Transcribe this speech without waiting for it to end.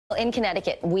In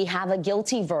Connecticut, we have a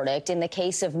guilty verdict in the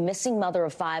case of missing mother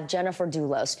of 5, Jennifer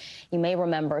Dulos. You may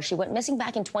remember she went missing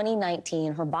back in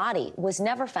 2019. Her body was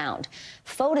never found.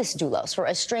 Fotis Dulos, her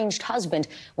estranged husband,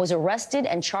 was arrested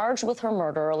and charged with her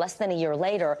murder less than a year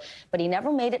later, but he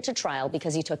never made it to trial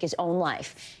because he took his own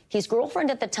life. His girlfriend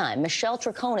at the time, Michelle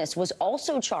Troconis, was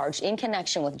also charged in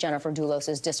connection with Jennifer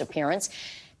Dulos' disappearance.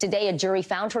 Today, a jury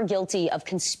found her guilty of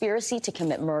conspiracy to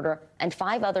commit murder and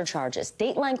 5 other charges.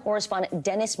 Dateline correspondent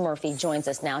Dennis Murphy joins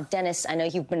us now. Dennis, I know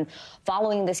you've been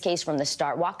following this case from the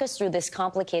start. Walk us through this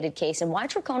complicated case and why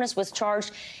Troconis was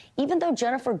charged, even though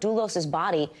Jennifer Dulos'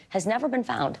 body has never been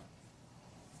found.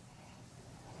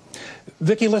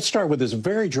 Vicki, let's start with this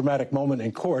very dramatic moment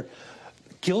in court.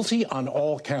 Guilty on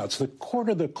all counts. The court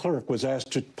or the clerk was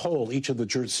asked to poll each of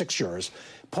the 6 jurors,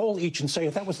 poll each and say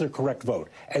if that was their correct vote.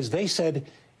 As they said,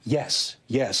 yes,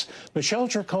 yes. Michelle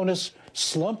Troconis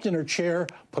slumped in her chair,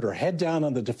 put her head down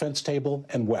on the defense table,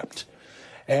 and wept.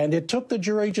 And it took the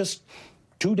jury just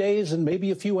 2 days and maybe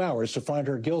a few hours to find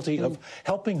her guilty of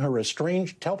helping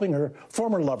her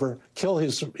former lover kill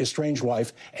his estranged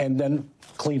wife and then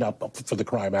clean up for the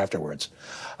crime afterwards.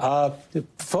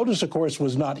 Fotis, of course,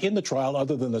 was not in the trial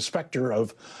other than the specter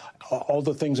of all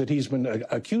the things that he's been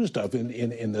accused of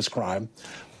in this crime.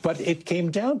 But it came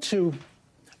down to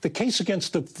the case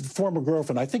against the former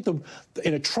girlfriend. I think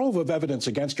in a trove of evidence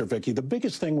against her, Vicki, the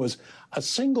biggest thing was a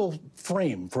single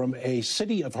frame from a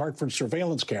City of Hartford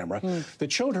surveillance camera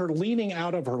that showed her leaning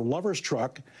out of her lover's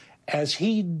truck as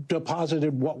he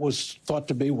deposited what was thought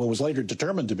to be, what was later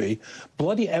determined to be,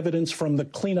 bloody evidence from the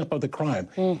cleanup of the crime,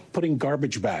 putting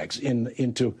garbage bags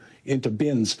into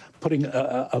bins, putting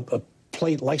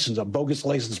a bogus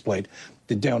license plate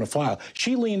down a file.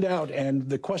 She leaned out, and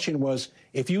the question was,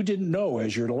 if you didn't know,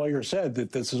 as your lawyer said,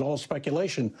 that this is all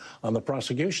speculation on the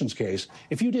prosecution's case,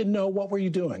 if you didn't know, what were you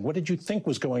doing? What did you think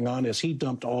was going on as he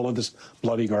dumped all of this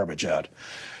bloody garbage out?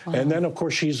 And then, of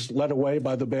course, she's led away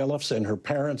by the bailiffs, and her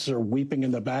parents are weeping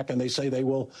in the back, and they say they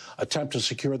will attempt to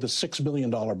secure the $6 million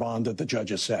bond that the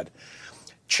judge has set.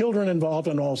 Children involved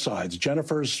on all sides.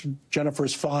 Jennifer's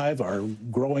 5 are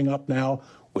growing up now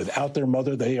without their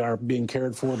mother. They are being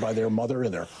cared for by their mother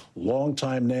and their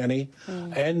longtime nanny.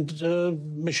 And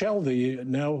Michelle, the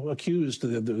now accused,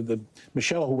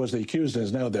 Michelle, who was the accused,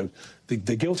 is now the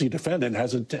guilty defendant,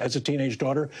 has a teenage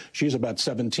daughter. She's about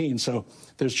 17. So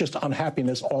there's just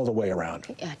unhappiness all the way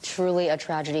around. Yeah, truly a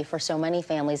tragedy for so many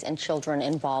families and children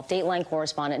involved. Dateline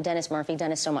correspondent Dennis Murphy.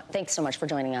 Dennis, thanks so much for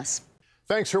joining us.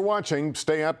 Thanks for watching.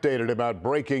 Stay updated about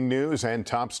breaking news and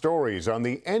top stories on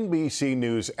the NBC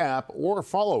News app or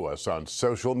follow us on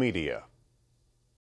social media.